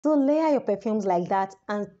So layer your perfumes like that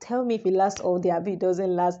and tell me if it lasts all day or if it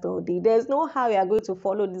doesn't last all day. There's no how you are going to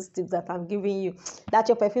follow these tips that I'm giving you that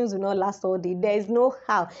your perfumes will not last all day. There is no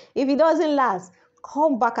how. If it doesn't last,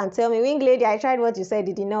 come back and tell me, wing lady, I tried what you said,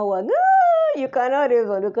 it did not work. No, you cannot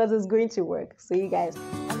even, because it's going to work. So you guys.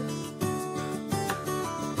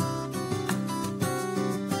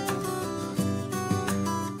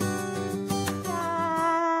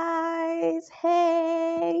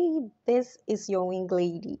 Hey, this is your wing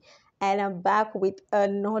lady, and I'm back with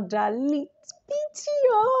another lit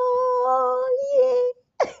video.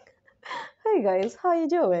 Yeah. Hey guys, how you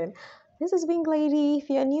doing? This is wing lady. If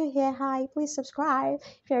you're new here, hi, please subscribe.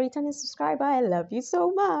 If you're a returning subscriber, I love you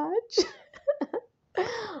so much.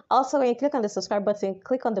 Also, when you click on the subscribe button,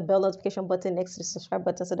 click on the bell notification button next to the subscribe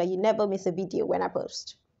button so that you never miss a video when I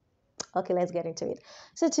post. Okay, let's get into it.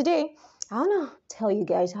 So today, I want to tell you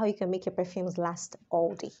guys how you can make your perfumes last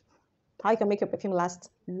all day. How you can make your perfume last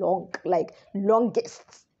long, like longest,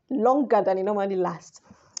 longer than it normally lasts.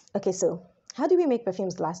 Okay, so how do we make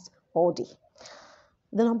perfumes last all day?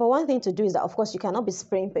 The number one thing to do is that, of course, you cannot be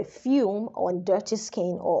spraying perfume on dirty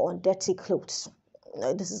skin or on dirty clothes.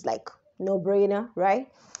 This is like no-brainer, right?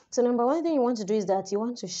 So number one thing you want to do is that you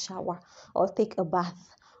want to shower or take a bath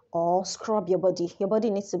or scrub your body. Your body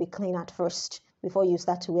needs to be clean at first before you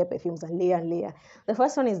start to wear perfumes and layer and layer. The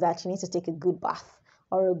first one is that you need to take a good bath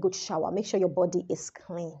or a good shower. Make sure your body is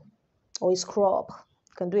clean, or you scrub.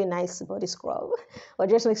 You can do a nice body scrub, or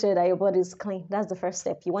just make sure that your body is clean. That's the first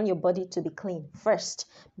step. You want your body to be clean first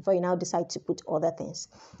before you now decide to put other things.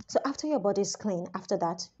 So after your body is clean, after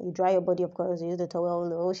that, you dry your body, of course. You use the towel,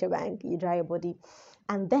 the whole shebang. You dry your body.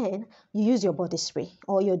 And then you use your body spray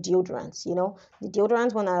or your deodorants. You know, the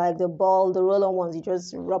deodorants one are like the ball, the roll-on ones. You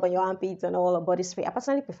just rub on your armpits and all, a body spray. I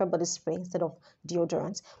personally prefer body spray instead of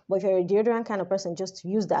deodorants. But if you're a deodorant kind of person, just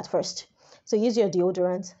use that first. So use your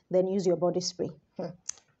deodorant, then use your body spray.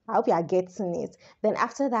 I hope you are getting it. Then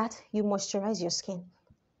after that, you moisturize your skin.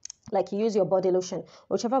 Like you use your body lotion,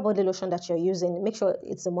 whichever body lotion that you're using, make sure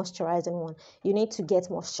it's a moisturizing one. You need to get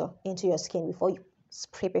moisture into your skin before you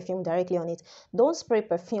spray perfume directly on it. Don't spray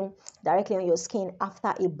perfume directly on your skin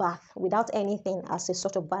after a bath without anything as a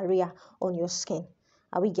sort of barrier on your skin.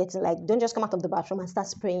 Are we getting, like, don't just come out of the bathroom and start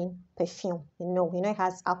spraying perfume. You know it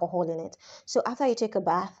has alcohol in it. So after you take a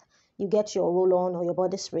bath, you get your roll-on or your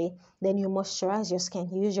body spray, then you moisturize your skin.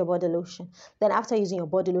 You use your body lotion. Then after using your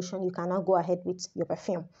body lotion, you can now go ahead with your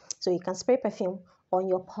perfume. So you can spray perfume on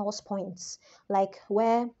your pulse points, like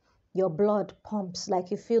where your blood pumps, like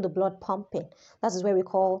you feel the blood pumping. That is where we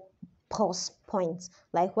call pulse points,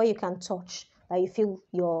 like where you can touch, like you feel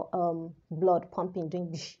your blood pumping,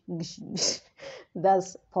 doing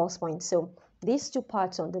that's pulse points. So these two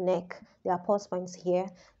parts on the neck, there are pulse points here,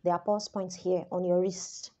 there are pulse points here on your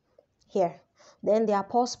wrist, here. Then there are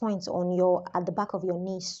pulse points on at the back of your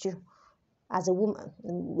knees too. As a woman,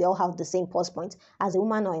 we all have the same pulse points. As a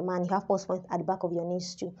woman or a man, you have pulse points at the back of your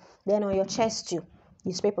knees too. Then on your chest too,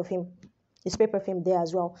 you spray perfume. You spray perfume there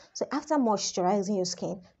as well. So after moisturizing your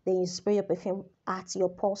skin, then you spray your perfume at your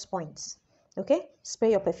pulse points. Okay?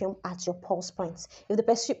 Spray your perfume at your pulse points. If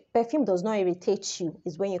the perfume does not irritate you,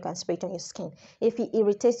 is when you can spray it on your skin. If it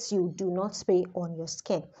irritates you, do not spray on your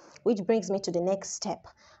skin. Which brings me to the next step.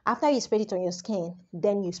 After you spray it on your skin,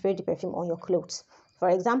 then you spray the perfume on your clothes. For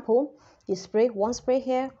example, you spray one spray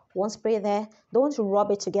here, one spray there. Don't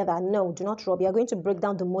rub it together. No, do not rub. You're going to break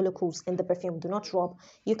down the molecules in the perfume. Do not rub.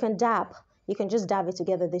 You can dab. You can just dab it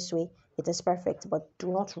together this way. It is perfect, but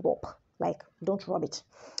do not rub. Like, don't rub it.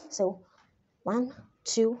 So 1,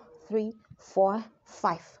 2, 3, 4,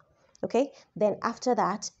 5. Okay? Then after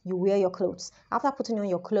that, you wear your clothes. After putting on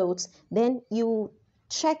your clothes, then you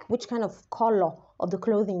check which kind of color of the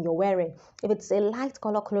clothing you're wearing. If it's a light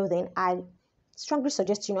color clothing, I strongly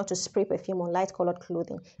suggest you not to spray perfume on light colored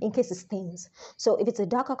clothing in case it stains. So if it's a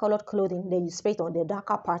darker colored clothing, then you spray it on the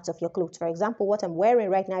darker parts of your clothes. For example, what I'm wearing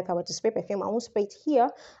right now, if I were to spray perfume, I won't spray it here,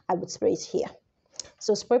 I would spray it here.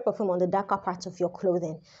 So spray perfume on the darker parts of your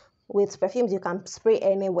clothing. With perfumes, you can spray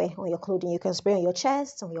anywhere on your clothing. You can spray on your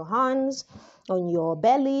chest, on your hands, on your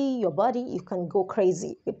belly, your body. You can go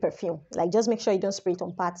crazy with perfume. Like, just make sure you don't spray it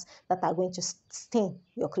on parts that are going to stain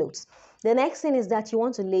your clothes. The next thing is that you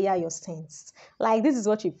want to layer your scents. Like, this is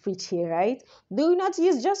what you preach here, right? Do not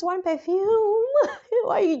use just one perfume.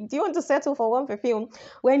 Why do you want to settle for one perfume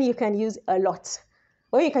when you can use a lot?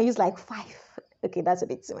 When you can use like 5. Okay, that's a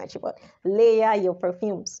bit too much, but layer your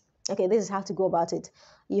perfumes. Okay, this is how to go about it.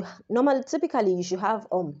 Typically, you should have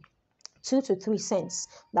 2 to 3 scents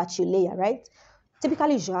that you layer, right?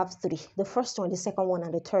 Typically, you should have 3. The first one, the second one,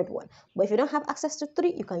 and the third one. But if you don't have access to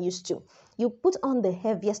 3, you can use 2. You put on the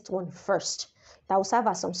heaviest one first. that will serve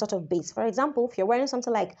as some sort of base. For example, if you're wearing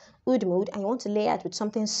something like oud mood and you want to layer it with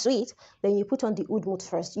something sweet, then you put on the oud mood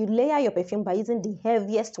first. You layer your perfume by using the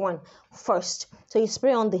heaviest one first. So you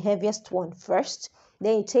spray on the heaviest one first,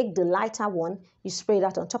 then you take the lighter one, you spray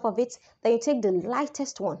that on top of it, then you take the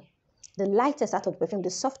lightest one, the lightest out of perfume, the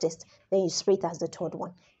softest, then you spray it as the third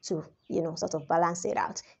one to, sort of balance it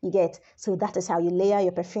out. You get? So that is how you layer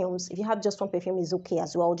your perfumes. If you have just one perfume, is okay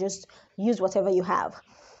as well. Just use whatever you have.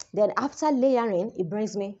 Then after layering, it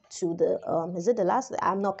brings me to the, is it the last?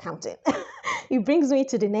 I'm not counting. It brings me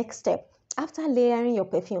to the next step. After layering your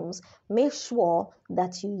perfumes, make sure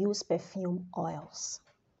that you use perfume oils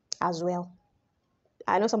as well.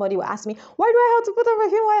 I know somebody will ask me, why do I have to put on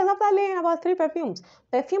perfume oils after layering about 3 perfumes?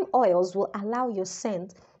 Perfume oils will allow your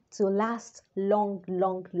scent to last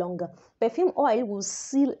longer. Perfume oil will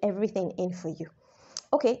seal everything in for you.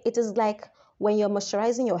 Okay, it is like when you're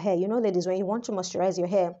moisturizing your hair. Ladies, when you want to moisturize your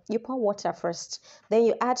hair, you pour water first. Then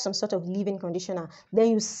you add some sort of leave-in conditioner.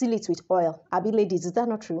 Then you seal it with oil. Abiyedh, ladies, is that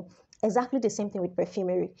not true? Exactly the same thing with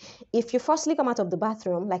perfumery. If you firstly come out of the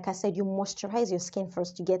bathroom, like I said, you moisturize your skin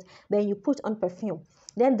first, then you put on perfume.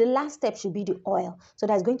 Then the last step should be the oil. So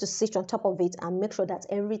that's going to sit on top of it and make sure that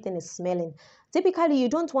everything is smelling. Typically, you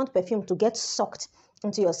don't want perfume to get sucked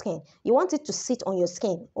into your skin. You want it to sit on your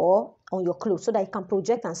skin or on your clothes so that it can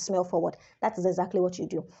project and smell forward. That is exactly what you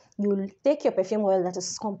do. You take your perfume oil that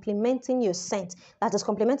is complementing your scent, that is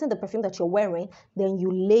complementing the perfume that you're wearing, then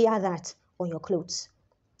you layer that on your clothes.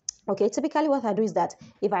 Okay, typically what I do is that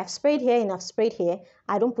if I've sprayed here and I've sprayed here,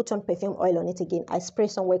 I don't put on perfume oil on it again. I spray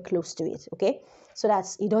somewhere close to it, okay? So that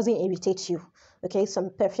it doesn't irritate you, okay?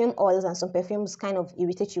 Some perfume oils and some perfumes kind of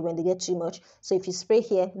irritate you when they get too much. So if you spray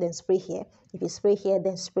here, then spray here. If you spray here,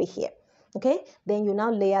 then spray here, okay? Then you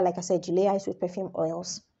now layer, like I said, you layer it with perfume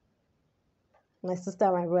oils. My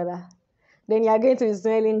sister, my brother. Then you are going to be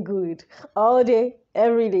smelling good all day,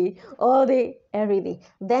 every day, all day, every day.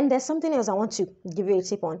 Then there's something else I want to give you a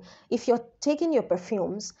tip on. If you're taking your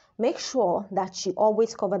perfumes, make sure that you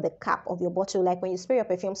always cover the cap of your bottle. Like when you spray your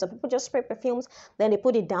perfume, some people just spray perfumes, then they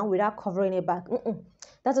put it down without covering it back.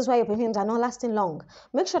 That is why your perfumes are not lasting long.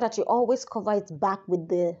 Make sure that you always cover it back with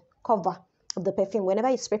the cover of the perfume. Whenever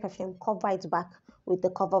you spray perfume, cover it back with the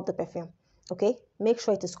cover of the perfume. Okay, make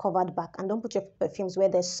sure it is covered back and don't put your perfumes where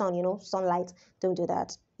there's sun, sunlight. Don't do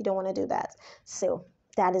that. You don't want to do that. So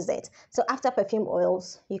that is it. So after perfume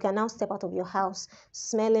oils, you can now step out of your house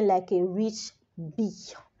smelling like a rich bee,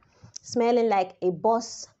 smelling like a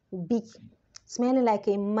boss bee, smelling like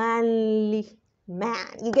a manly man.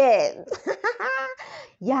 You get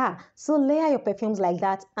yeah. So layer your perfumes like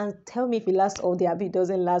that and tell me if it lasts all day. If it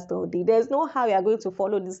doesn't last all day, there's no how you are going to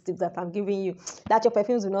follow these tips that I'm giving you, that your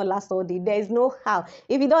perfumes will not last all day. There is no how.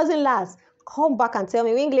 If it doesn't last, come back and tell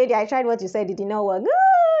me, wing lady, I tried what you said, it did not work.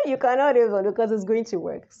 You cannot even, because it's going to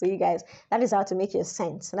work. So you guys, that is how to make your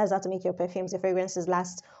scents. That's how to make your perfumes, your fragrances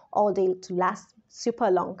last all day, to last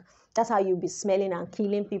super long. That's how you'll be smelling and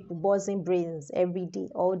killing people, buzzing brains every day,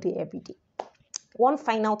 all day, every day. One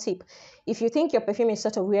final tip: if you think your perfume is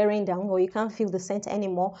sort of wearing down or you can't feel the scent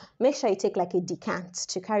anymore, make sure you take like a decant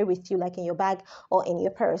to carry with you, like in your bag or in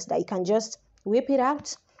your purse, that you can just whip it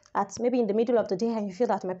out at maybe in the middle of the day and you feel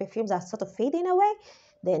that my perfumes are sort of fading away.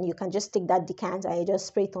 Then you can just take that decant and you just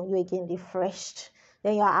spray it on you again, refreshed.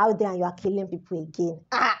 Then you are out there and you are killing people again.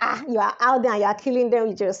 You are out there and you are killing them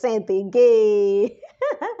with your scent again.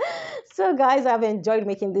 So guys, I've enjoyed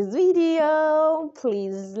making this video.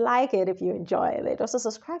 Please like it if you enjoyed it. Also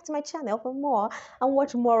subscribe to my channel for more and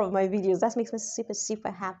watch more of my videos. That makes me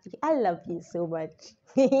super happy. I love you so much.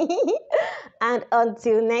 And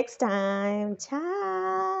until next time,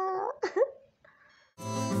 ciao.